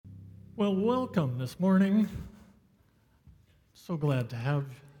Well, welcome this morning. So glad to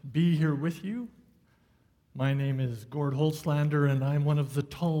be here with you. My name is Gord Holtslander, and I'm one of the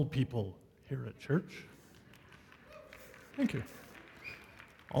tall people here at church. Thank you.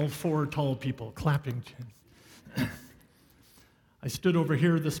 All four tall people clapping. I stood over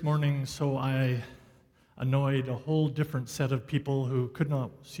here this morning, so I annoyed a whole different set of people who could not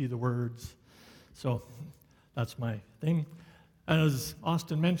see the words. So that's my thing. As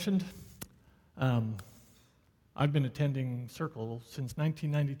Austin mentioned, I've been attending Circle since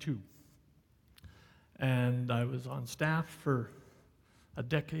 1992, and I was on staff for a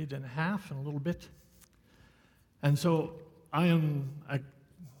decade and a half and a little bit, and so I am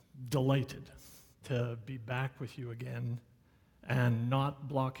delighted to be back with you again and not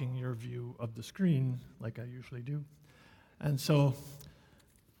blocking your view of the screen like I usually do. And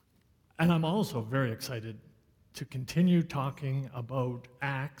I'm also very excited to continue talking about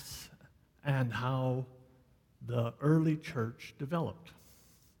Acts and how the early church developed.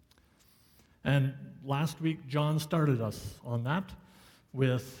 And last week, John started us on that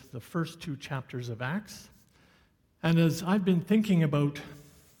with the first two chapters of Acts. And as I've been thinking about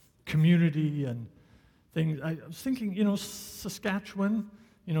community and things, I was thinking, Saskatchewan,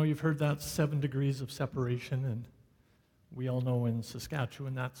 you've heard that 7 degrees of separation, and we all know in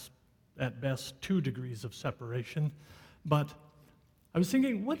Saskatchewan that's at best 2 degrees of separation. But I was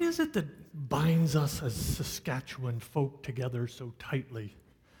thinking, what is it that binds us as Saskatchewan folk together so tightly?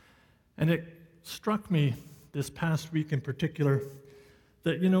 And it struck me this past week in particular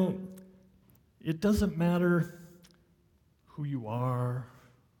that, it doesn't matter who you are,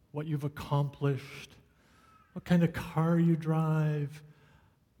 what you've accomplished, what kind of car you drive,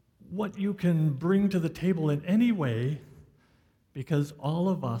 what you can bring to the table in any way, because all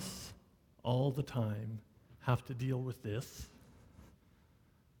of us, all the time, have to deal with this.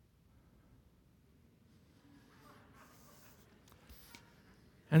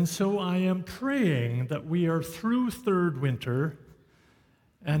 And so I am praying that we are through third winter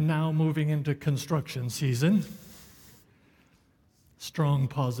and now moving into construction season. Strong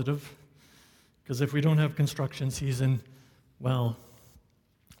positive, because if we don't have construction season, well,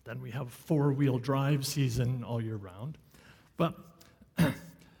 then we have four-wheel drive season all year round. But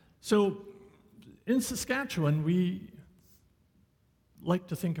so in Saskatchewan, we like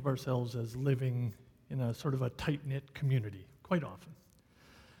to think of ourselves as living in a sort of a tight-knit community quite often.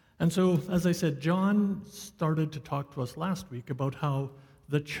 And so, as I said, John started to talk to us last week about how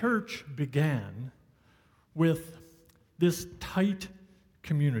the church began with this tight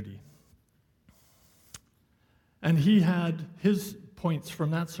community. And he had his points from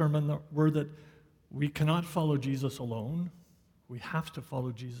that sermon that were that we cannot follow Jesus alone. We have to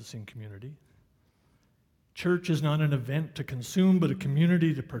follow Jesus in community. Church is not an event to consume, but a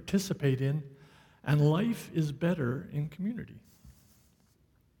community to participate in. And life is better in community.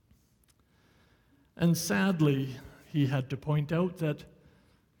 And sadly, he had to point out that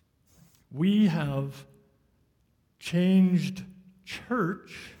we have changed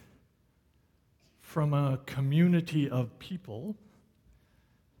church from a community of people,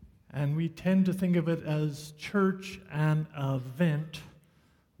 and we tend to think of it as church an event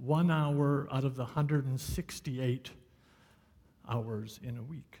 1 hour out of the 168 hours in a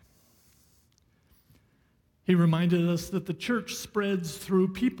week. He reminded us that the church spreads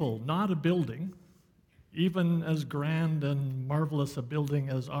through people, not a building, even as grand and marvelous a building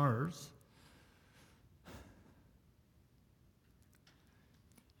as ours.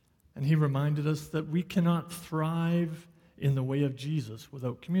 And he reminded us that we cannot thrive in the way of Jesus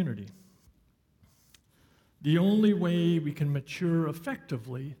without community. The only way we can mature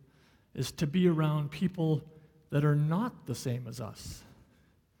effectively is to be around people that are not the same as us.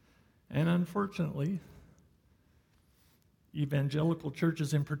 And unfortunately, evangelical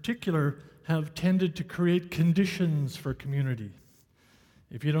churches in particular have tended to create conditions for community.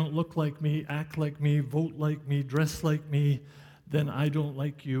 If you don't look like me, act like me, vote like me, dress like me, then I don't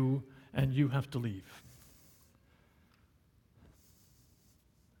like you, and you have to leave.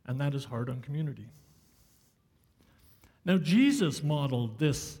 And that is hard on community. Now, Jesus modeled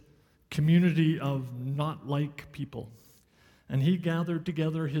this community of not like people, and he gathered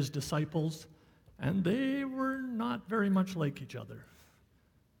together his disciples, and they were not very much like each other.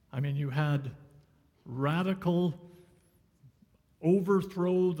 I mean, you had radical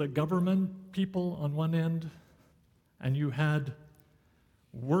overthrow the government people on one end, and you had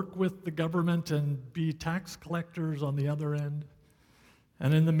work with the government and be tax collectors on the other end.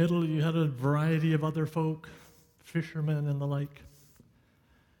 And in the middle, you had a variety of other folk, fishermen and the like.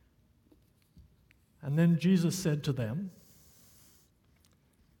 And then Jesus said to them,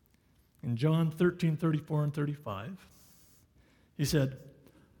 In John 13:34 and 35, he said,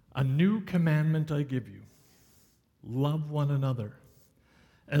 "A new commandment I give you, love one another.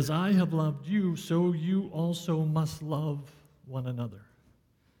 As I have loved you, so you also must love one another.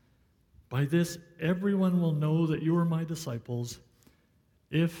 By this, everyone will know that you are my disciples,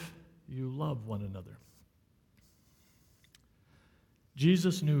 if you love one another."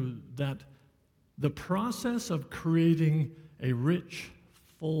 Jesus knew that the process of creating a rich,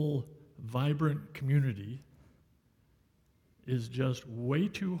 full, vibrant community is just way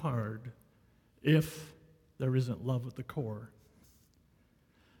too hard if there isn't love at the core.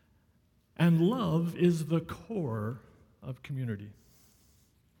 And love is the core of community.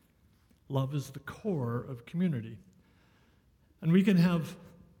 Love is the core of community. And we can have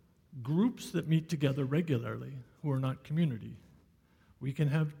groups that meet together regularly who are not community. We can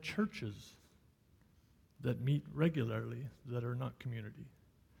have churches that meet regularly that are not community.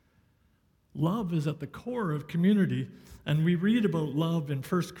 Love is at the core of community, and we read about love in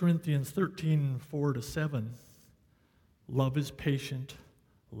 1 Corinthians 13:4-7. Love is patient,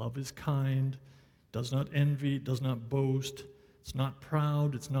 love is kind, does not envy, does not boast, it's not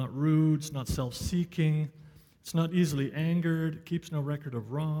proud, it's not rude, it's not self-seeking, it's not easily angered, it keeps no record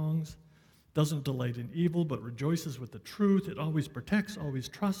of wrongs, doesn't delight in evil, but rejoices with the truth. It always protects, always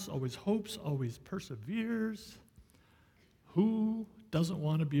trusts, always hopes, always perseveres. Who doesn't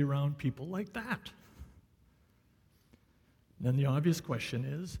want to be around people like that? Then the obvious question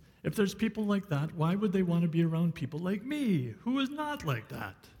is, if there's people like that, why would they want to be around people like me, who is not like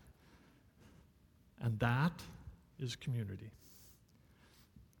that? And that is community.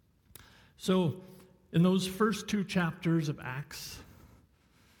 So, in those first 2 chapters of Acts,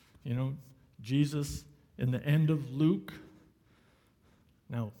 Jesus, in the end of Luke.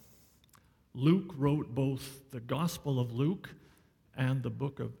 Now, Luke wrote both the Gospel of Luke and the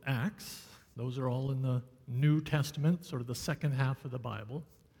book of Acts. Those are all in the New Testament, sort of the second half of the Bible.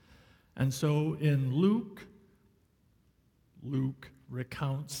 And so in Luke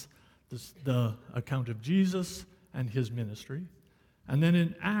recounts the account of Jesus and his ministry. And then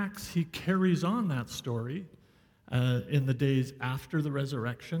in Acts, he carries on that story in the days after the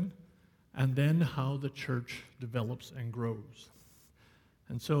resurrection, and then how the church develops and grows.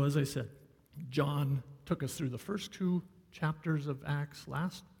 And so, as I said, John took us through the first 2 chapters of Acts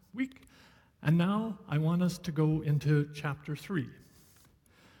last week, and now I want us to go into chapter 3.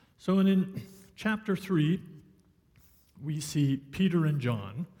 So in chapter 3, we see Peter and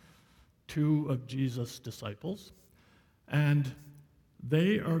John, 2 of Jesus' disciples, and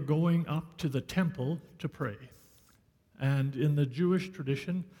they are going up to the temple to pray. And in the Jewish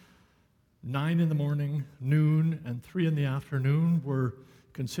tradition, 9 in the morning, noon, and 3 in the afternoon were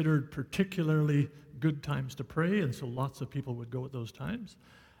considered particularly good times to pray, and so lots of people would go at those times.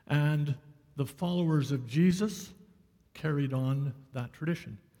 And the followers of Jesus carried on that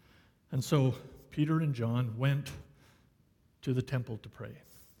tradition. And so Peter and John went to the temple to pray.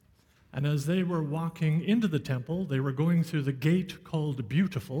 And as they were walking into the temple, they were going through the gate called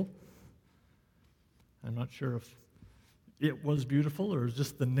Beautiful. I'm not sure if it was beautiful or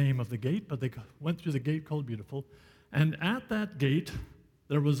just the name of the gate, but they went through the gate called Beautiful. And at that gate,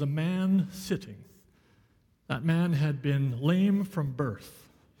 there was a man sitting. That man had been lame from birth.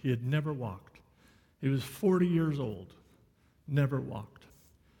 He had never walked. He was 40 years old, never walked.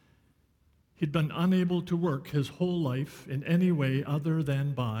 He'd been unable to work his whole life in any way other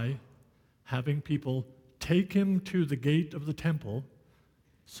than by having people take him to the gate of the temple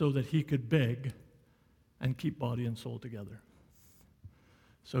so that he could beg and keep body and soul together.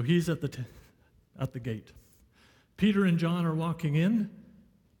 So he's at the gate. Peter and John are walking in.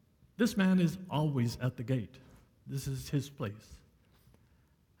 This man is always at the gate. This is his place.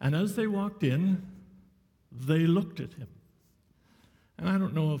 And as they walked in, they looked at him. And I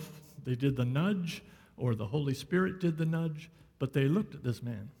don't know if they did the nudge or the Holy Spirit did the nudge, but they looked at this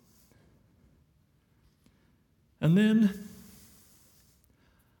man. And then,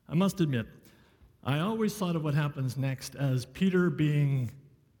 I must admit, I always thought of what happens next as Peter being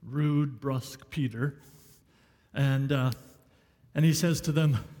rude, brusque Peter. And he says to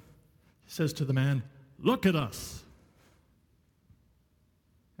them, the man, "Look at us."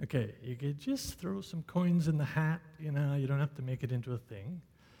 Okay, you could just throw some coins in the hat, you don't have to make it into a thing.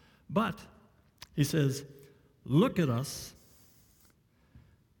 But he says, "Look at us."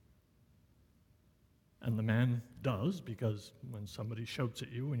 And the man does, because when somebody shouts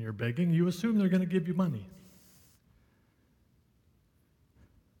at you when you're begging, you assume they're going to give you money.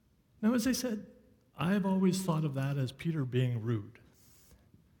 Now, as I said, I've always thought of that as Peter being rude.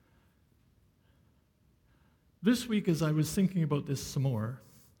 This week, as I was thinking about this some more,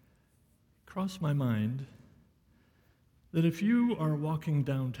 crossed my mind that if you are walking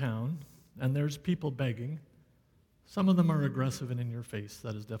downtown and there's people begging, some of them are aggressive and in your face,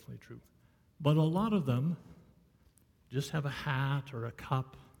 that is definitely true. But a lot of them just have a hat or a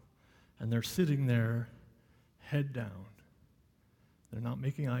cup and they're sitting there, head down. They're not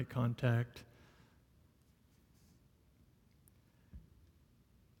making eye contact.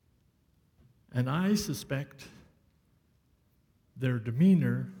 And I suspect their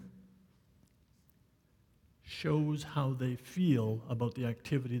demeanor shows how they feel about the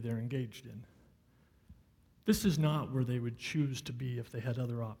activity they're engaged in. This is not where they would choose to be if they had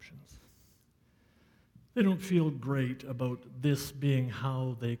other options. They don't feel great about this being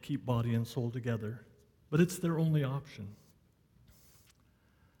how they keep body and soul together, but it's their only option.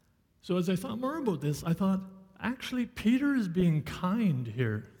 So as I thought more about this, I thought, actually, Peter is being kind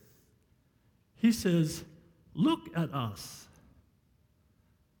here. He says, look at us.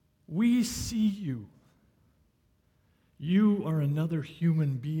 We see you. You are another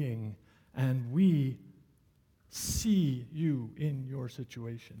human being, and we see you in your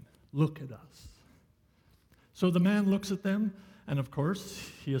situation. Look at us. So the man looks at them, and of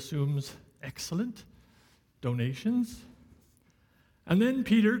course, he assumes excellent donations. And then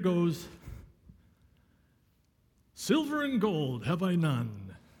Peter goes, silver and gold have I none.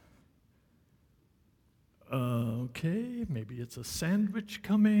 Okay, maybe it's a sandwich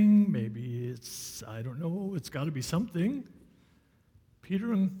coming, maybe it's, I don't know, it's got to be something.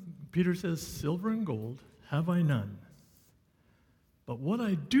 Peter says, silver and gold have I none, but what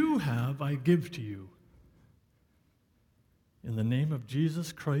I do have I give to you. In the name of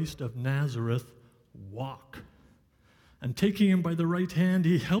Jesus Christ of Nazareth, walk. And taking him by the right hand,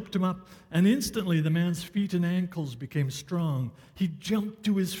 he helped him up, and instantly the man's feet and ankles became strong. He jumped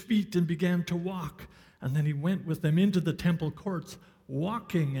to his feet and began to walk. And then he went with them into the temple courts,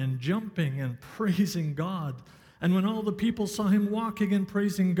 walking and jumping and praising God. And when all the people saw him walking and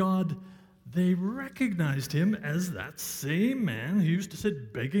praising God, they recognized him as that same man who used to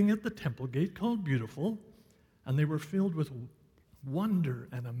sit begging at the temple gate called Beautiful. And they were filled with wonder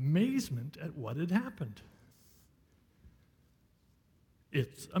and amazement at what had happened.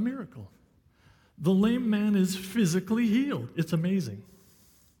 It's a miracle. The lame man is physically healed. It's amazing.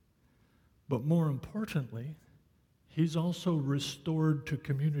 But more importantly, he's also restored to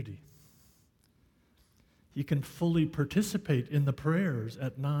community. He can fully participate in the prayers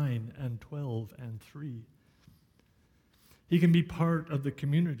at 9 and 12 and 3. He can be part of the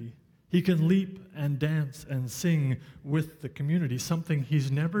community. He can leap and dance and sing with the community, something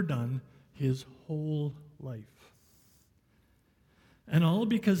he's never done his whole life. And all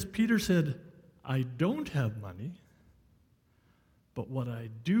because Peter said, I don't have money, but what I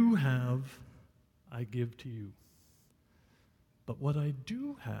do have, I give to you. But what I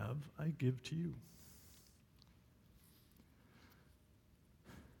do have, I give to you.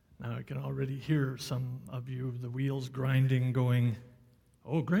 Now I can already hear some of you, the wheels grinding, going,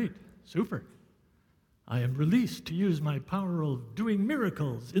 oh, great, super. I am released to use my power of doing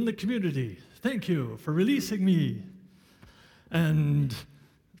miracles in the community. Thank you for releasing me. And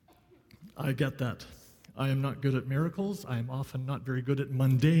I get that. I am not good at miracles. I am often not very good at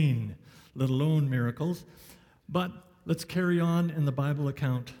mundane, let alone miracles. But let's carry on in the Bible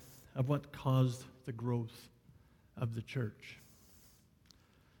account of what caused the growth of the church.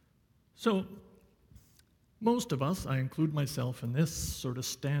 So, most of us, I include myself in this sort of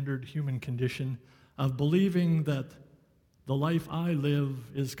standard human condition of believing that the life I live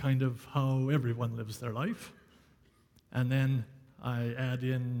is kind of how everyone lives their life. And then I add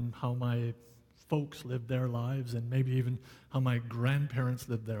in how my folks lived their lives and maybe even how my grandparents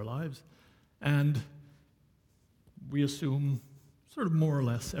lived their lives. And we assume sort of more or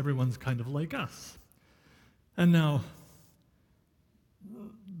less everyone's kind of like us. And now,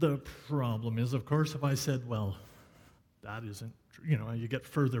 the problem is, of course, if I said, well, that isn't true, you get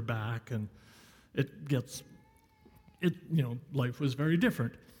further back and life was very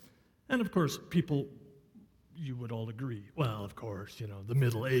different. And of course, people, you would all agree, well, of course, the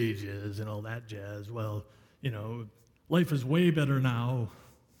Middle Ages and all that jazz, well, life is way better now,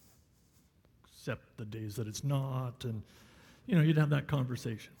 except the days that it's not, and, you'd have that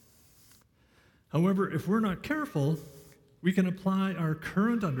conversation. However, if we're not careful, we can apply our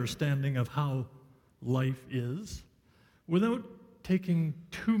current understanding of how life is without taking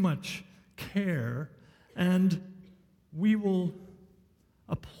too much care, and we will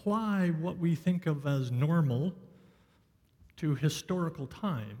apply what we think of as normal to historical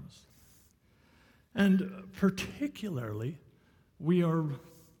times. And particularly, we are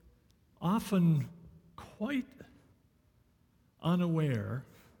often quite unaware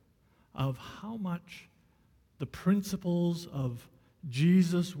of how much the principles of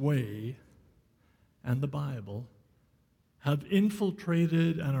Jesus' way and the Bible have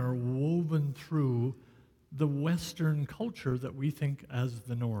infiltrated and are woven through the Western culture that we think as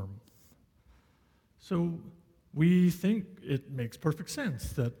the norm. So we think it makes perfect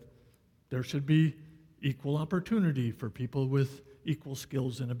sense that there should be equal opportunity for people with equal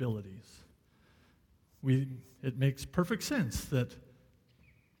skills and abilities. It makes perfect sense that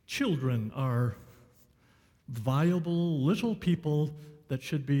children are viable little people that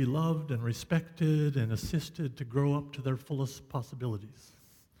should be loved and respected and assisted to grow up to their fullest possibilities.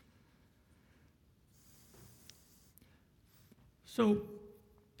 So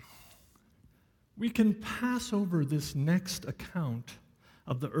we can pass over this next account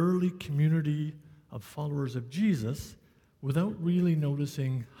of the early community of followers of Jesus without really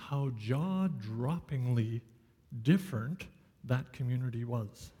noticing how jaw-droppingly different that community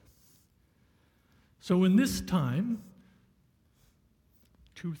was. So in this time,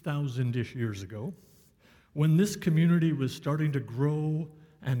 2,000-ish years ago, when this community was starting to grow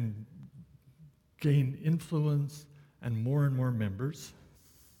and gain influence and more members,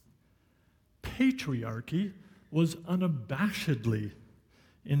 patriarchy was unabashedly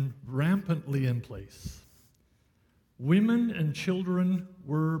rampantly in place. Women and children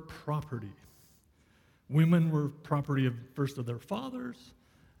were property. Women were property first of their fathers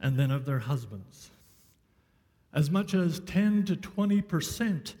and then of their husbands. As much as 10 to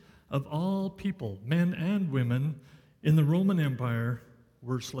 20% of all people, men and women, in the Roman Empire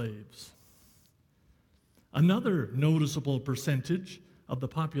were slaves. Another noticeable percentage of the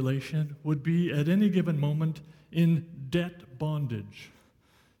population would be at any given moment in debt bondage.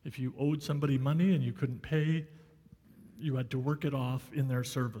 If you owed somebody money and you couldn't pay, you had to work it off in their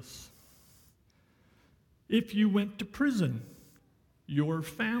service. If you went to prison, your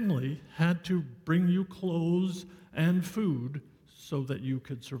family had to bring you clothes and food so that you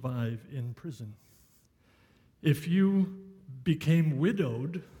could survive in prison. If you became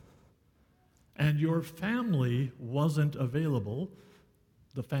widowed and your family wasn't available,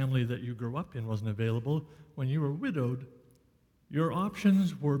 the family that you grew up in wasn't available, when you were widowed, your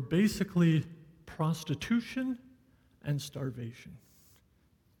options were basically prostitution and starvation.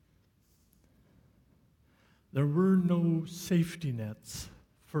 There were no safety nets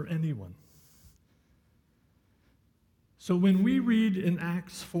for anyone. So when we read in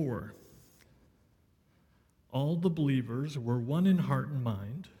Acts 4, all the believers were one in heart and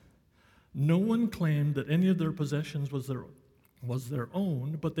mind. No one claimed that any of their possessions was their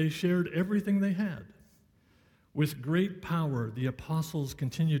own, but they shared everything they had. With great power, the apostles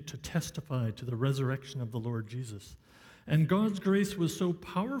continued to testify to the resurrection of the Lord Jesus. And God's grace was so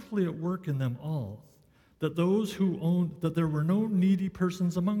powerfully at work in them all that there were no needy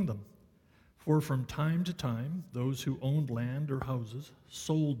persons among them. For from time to time, those who owned land or houses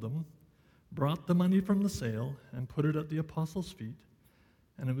sold them, brought the money from the sale, and put it at the apostles' feet,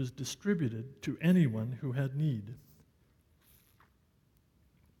 and it was distributed to anyone who had need.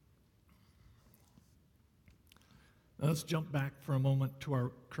 Now let's jump back for a moment to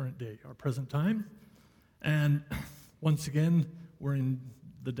our current day, our present time. And once again, we're in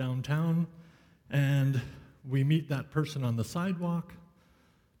the downtown, and we meet that person on the sidewalk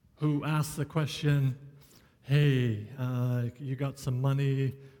who asks the question, hey, you got some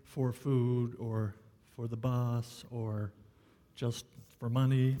money for food or for the bus or just for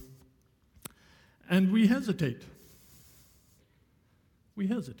money? And we hesitate. We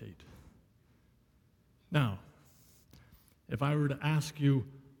hesitate. Now, if I were to ask you,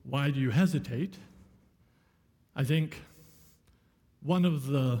 why do you hesitate? I think one of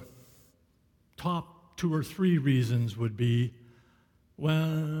the top 2 or 3 reasons would be, well,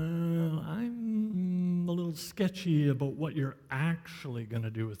 I'm a little sketchy about what you're actually going to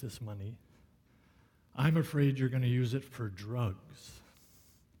do with this money. I'm afraid you're going to use it for drugs.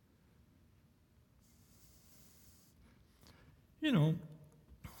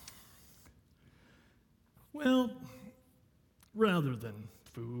 Well, rather than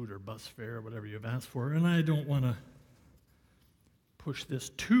food or bus fare or whatever you've asked for, and I don't want to push this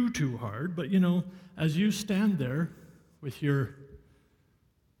too hard, but as you stand there with your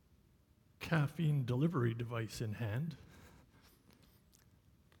caffeine delivery device in hand,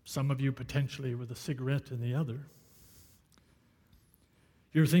 some of you potentially with a cigarette in the other,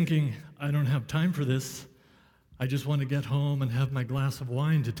 you're thinking, I don't have time for this. I just want to get home and have my glass of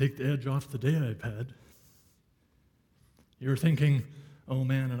wine to take the edge off the day I've had. You're thinking, oh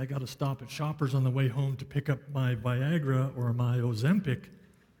man, and I got to stop at Shoppers on the way home to pick up my Viagra or my Ozempic.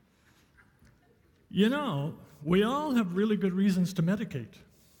 We all have really good reasons to medicate.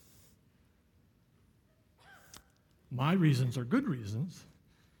 My reasons are good reasons.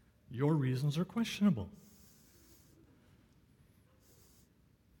 Your reasons are questionable.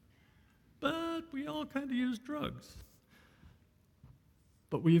 But we all kind of use drugs.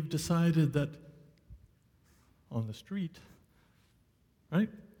 But we've decided that on the street, right?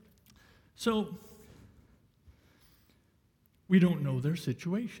 So, we don't know their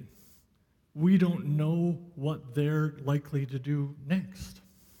situation. We don't know what they're likely to do next.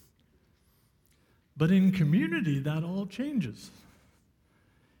 But in community, that all changes.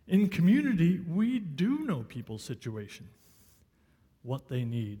 In community, we do know people's situation, what they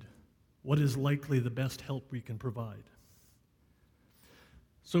need, what is likely the best help we can provide.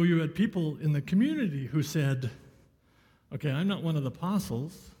 So you had people in the community who said, okay, I'm not one of the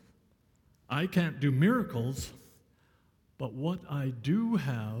apostles, I can't do miracles, but what I do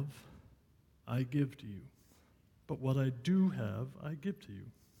have, I give to you. But what I do have, I give to you.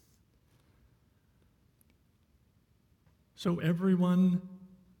 So everyone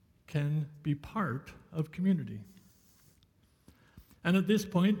can be part of community. And at this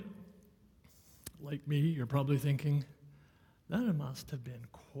point, like me, you're probably thinking, that must have been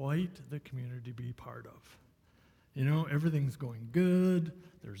quite the community to be part of. You know, everything's going good,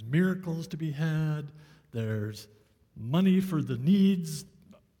 there's miracles to be had, there's money for the needs,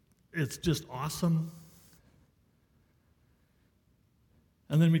 it's just awesome.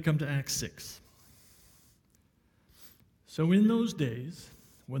 And then we come to Acts 6. So in those days,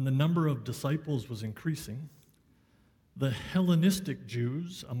 when the number of disciples was increasing, the Hellenistic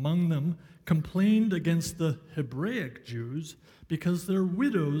Jews among them complained against the Hebraic Jews because their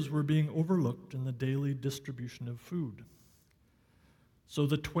widows were being overlooked in the daily distribution of food. So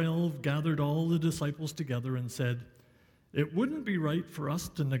the 12 gathered all the disciples together and said, "It wouldn't be right for us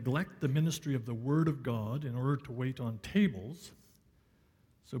to neglect the ministry of the Word of God in order to wait on tables.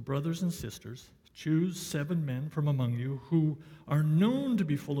 So brothers and sisters, choose 7 men from among you who are known to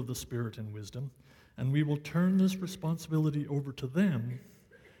be full of the Spirit and wisdom, and we will turn this responsibility over to them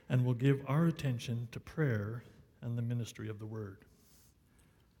and will give our attention to prayer and the ministry of the Word."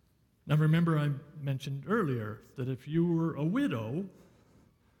 Now remember, I mentioned earlier that if you were a widow,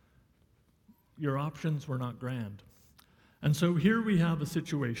 your options were not grand. And so here we have a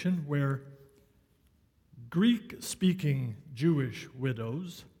situation where Greek-speaking Jewish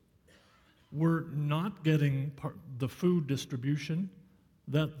widows were not getting the food distribution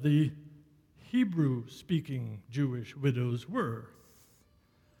that the Hebrew-speaking Jewish widows were.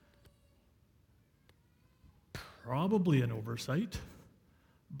 Probably an oversight,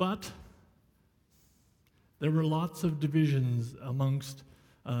 but there were lots of divisions amongst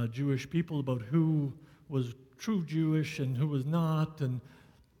Jewish people about who was true Jewish and who was not, and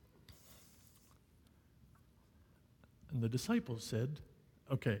the disciples said,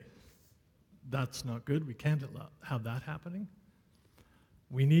 okay, that's not good. We can't have that happening.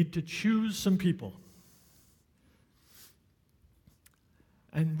 We need to choose some people.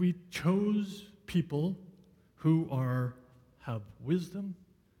 And we chose people who have wisdom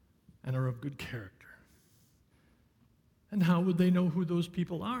and are of good character. And how would they know who those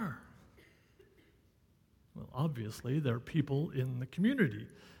people are? Well, obviously, they're people in the community,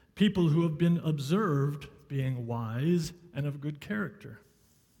 people who have been observed being wise and of good character.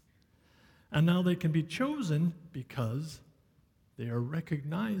 And now they can be chosen because they are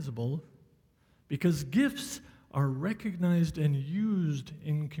recognizable, because gifts are recognized and used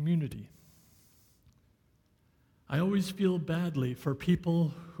in community. I always feel badly for people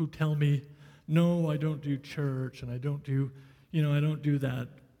who tell me, no, I don't do church, and I don't do that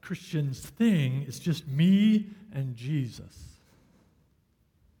Christian thing. It's just me and Jesus.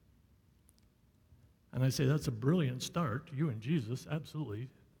 And I say, that's a brilliant start. You and Jesus, absolutely,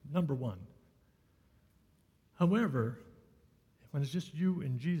 number one. However, when it's just you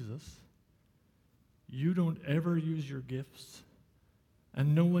and Jesus, you don't ever use your gifts,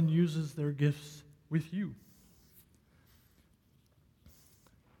 and no one uses their gifts with you.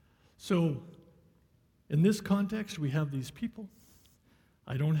 So, in this context, we have these people.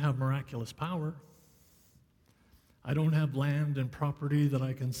 I don't have miraculous power. I don't have land and property that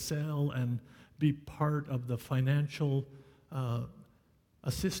I can sell and be part of the financial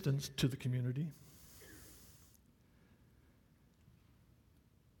assistance to the community.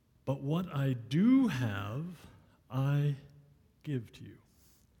 But what I do have, I give to you.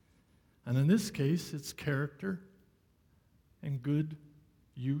 And in this case, it's character and good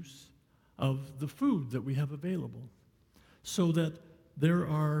use of the food that we have available, so that there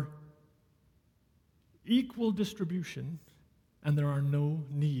are equal distribution and there are no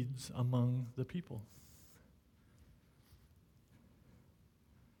needs among the people.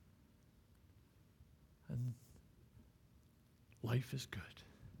 life is good.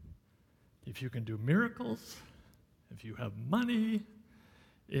 If you can do miracles, if you have money,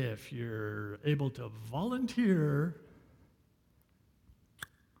 if you're able to volunteer,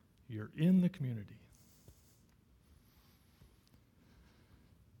 you're in the community.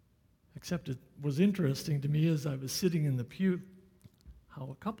 Except it was interesting to me as I was sitting in the pew, how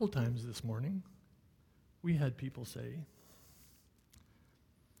a couple times this morning we had people say,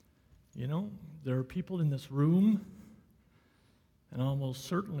 you know, there are people in this room, and almost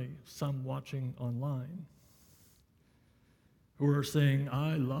certainly some watching online, who are saying,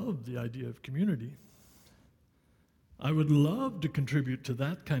 I love the idea of community. I would love to contribute to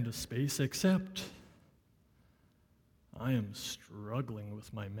that kind of space, except I am struggling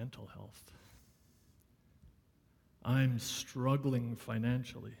with my mental health. I'm struggling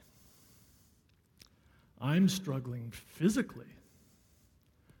financially. I'm struggling physically.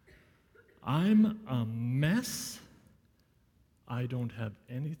 I'm a mess. I don't have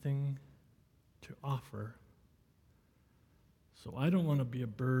anything to offer. So I don't want to be a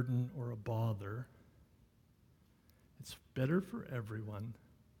burden or a bother. It's better for everyone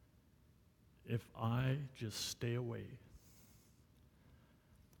if I just stay away.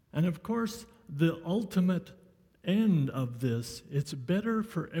 And of course, the ultimate end of this, it's better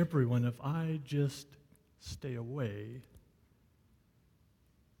for everyone if I just stay away,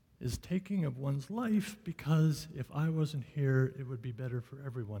 is taking of one's life, because if I wasn't here, it would be better for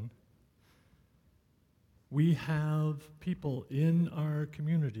everyone. We have people in our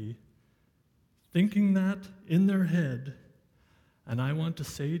community thinking that in their head, and I want to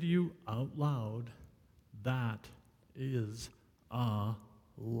say to you out loud, that is a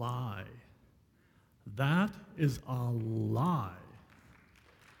lie. That is a lie.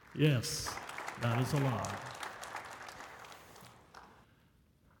 Yes, that is a lie.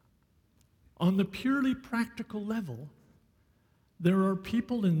 On the purely practical level, there are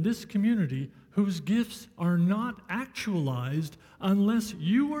people in this community whose gifts are not actualized unless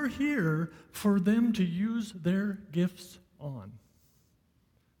you are here for them to use their gifts on.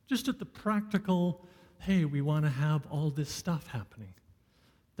 Just at the practical, hey, we want to have all this stuff happening.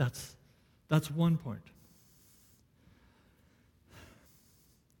 That's one point.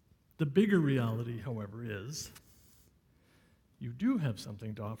 The bigger reality, however, is you do have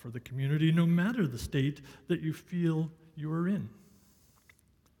something to offer the community no matter the state that you feel you are in.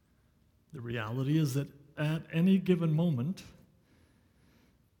 The reality is that at any given moment,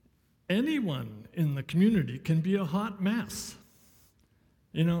 anyone in the community can be a hot mess.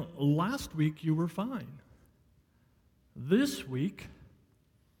 You know, last week you were fine. This week,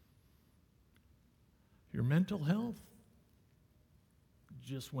 your mental health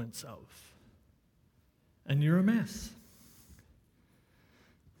just went south, and you're a mess.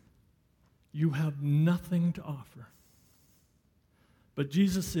 You have nothing to offer. But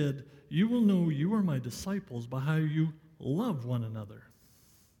Jesus said, you will know you are my disciples by how you love one another.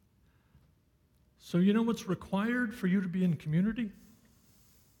 So you know what's required for you to be in community?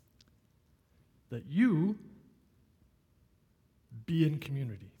 That you be in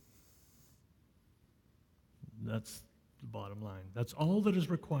community. That's the bottom line. That's all that is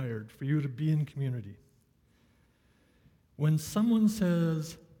required for you to be in community. When someone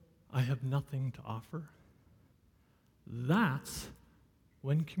says, I have nothing to offer, that's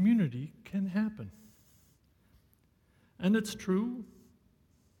when community can happen. And it's true,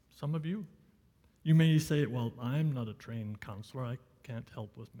 some of you may say, well, I'm not a trained counselor, I can't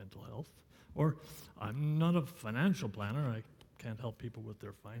help with mental health. Or I'm not a financial planner, I can't help people with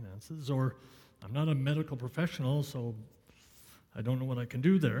their finances. Or I'm not a medical professional, so I don't know what I can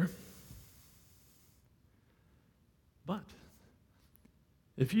do there. But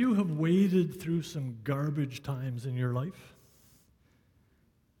if you have waded through some garbage times in your life,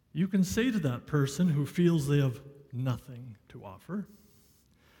 you can say to that person who feels they have nothing to offer,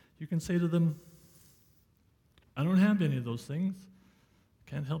 you can say to them, I don't have any of those things.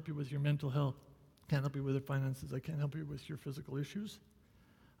 Can't help you with your mental health. Can't help you with your finances. I can't help you with your physical issues.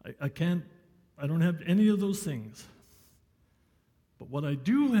 I don't have any of those things. But what I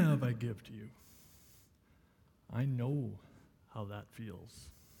do have, I give to you. I know how that feels.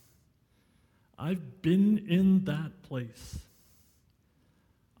 I've been in that place.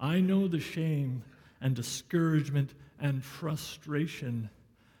 I know the shame and discouragement and frustration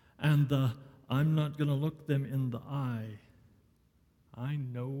and the I'm not going to look them in the eye. I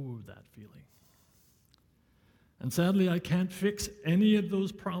know that feeling. And sadly, I can't fix any of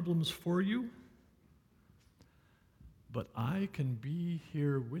those problems for you, but I can be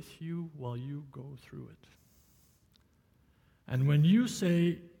here with you while you go through it. And when you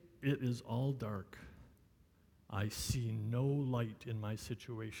say it is all dark, I see no light in my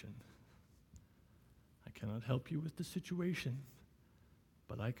situation. I cannot help you with the situation,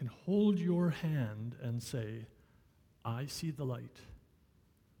 but I can hold your hand and say, I see the light.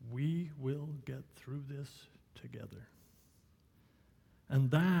 We will get through this together.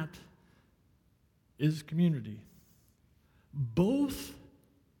 And that is community. Both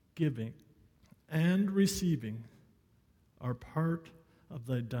giving and receiving are part of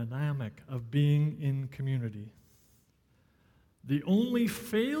the dynamic of being in community. The only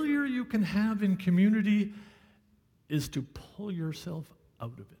failure you can have in community is to pull yourself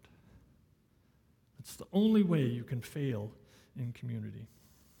out of it. It's the only way you can fail in community.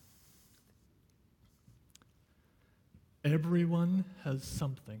 Everyone has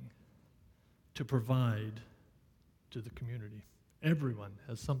something to provide to the community. Everyone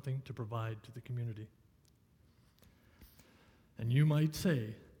has something to provide to the community. And you might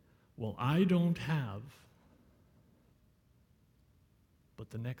say, well, I don't have. But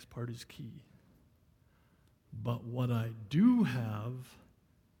the next part is key. But what I do have,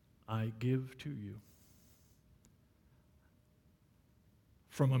 I give to you.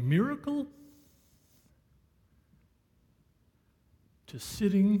 From a miracle to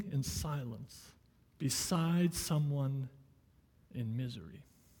sitting in silence beside someone in misery.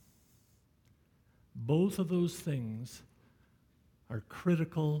 Both of those things are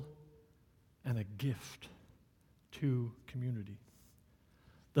critical and a gift to community.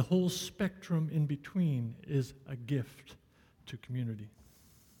 The whole spectrum in between is a gift to community.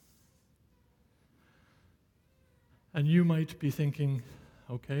 And you might be thinking,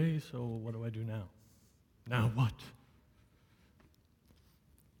 okay, so what do I do now? Now what?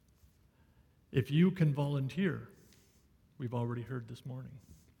 If you can volunteer, we've already heard this morning,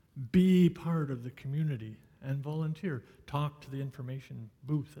 be part of the community and volunteer. Talk to the information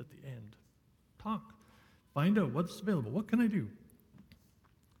booth at the end. Talk. Find out what's available. What can I do?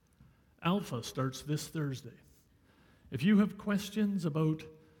 Alpha starts this Thursday. If you have questions about,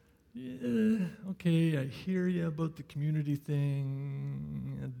 okay, I hear you about the community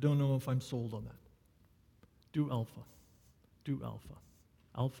thing, I don't know if I'm sold on that. Do Alpha. Do Alpha.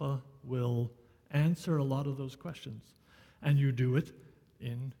 Alpha will answer a lot of those questions, and you do it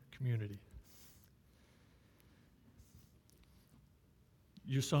in community.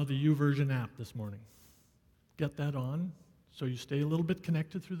 You saw the YouVersion app this morning. Get that on so you stay a little bit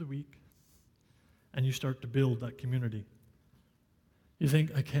connected through the week, and you start to build that community. You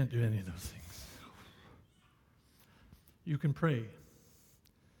think, I can't do any of those things. You can pray.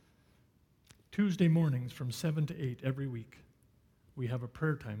 Tuesday mornings from 7 to 8 every week, we have a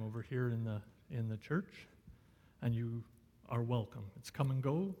prayer time over here in the church, and you are welcome. It's come and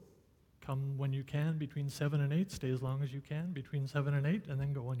go. Come when you can between 7 and 8. Stay as long as you can between 7 and 8, and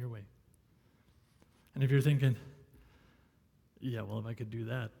then go on your way. And if you're thinking, yeah, well, if I could do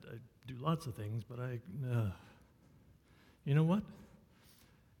that, I'd do lots of things, but you know what?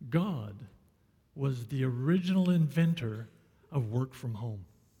 God was the original inventor of work from home.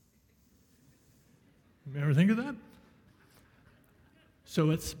 You ever think of that? So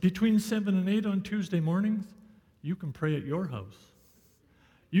it's between 7 and 8 on Tuesday mornings. You can pray at your house.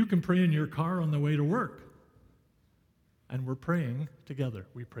 You can pray in your car on the way to work. And we're praying together.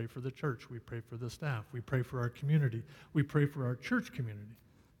 We pray for the church. We pray for the staff. We pray for our community. We pray for our church community.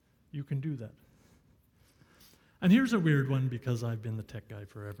 You can do that. And here's a weird one because I've been the tech guy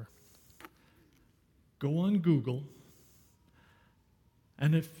forever. Go on Google,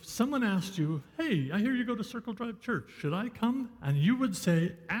 and if someone asked you, hey, I hear you go to Circle Drive Church, should I come? And you would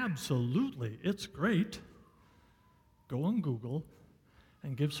say, absolutely, it's great. Go on Google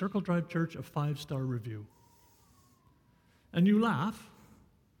and give Circle Drive Church a 5-star review. And you laugh,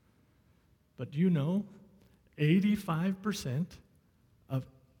 but you know 85% of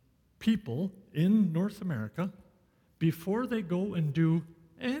people in North America, before they go and do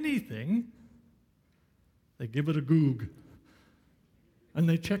anything, they give it a Goog, and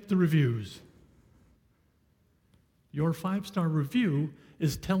they check the reviews. Your 5-star review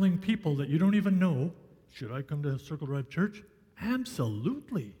is telling people that you don't even know, should I come to Circle Drive Church?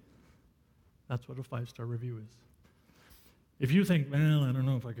 Absolutely. That's what a 5-star review is. If you think, well, I don't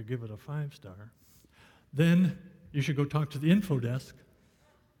know if I could give it a 5-star, then you should go talk to the info desk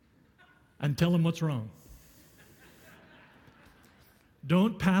and tell them what's wrong.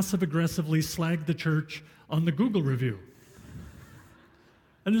 Don't passive-aggressively slag the church on the Google review.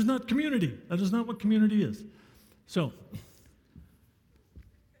 That is not community. That is not what community is. So,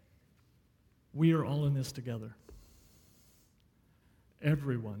 we are all in this together.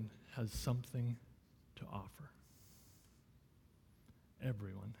 Everyone has something to offer.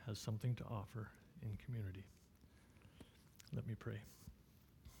 Everyone has something to offer in community. Let me pray.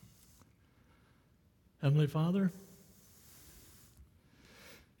 Heavenly Father,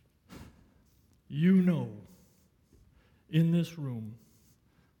 you know in this room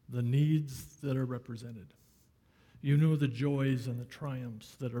the needs that are represented. You know the joys and the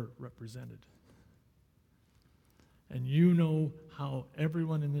triumphs that are represented. And you know how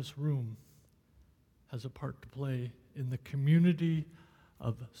everyone in this room has a part to play in the community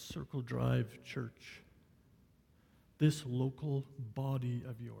of Circle Drive Church, this local body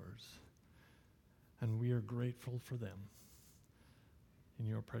of yours. And we are grateful for them. In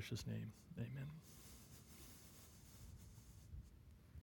your precious name, amen.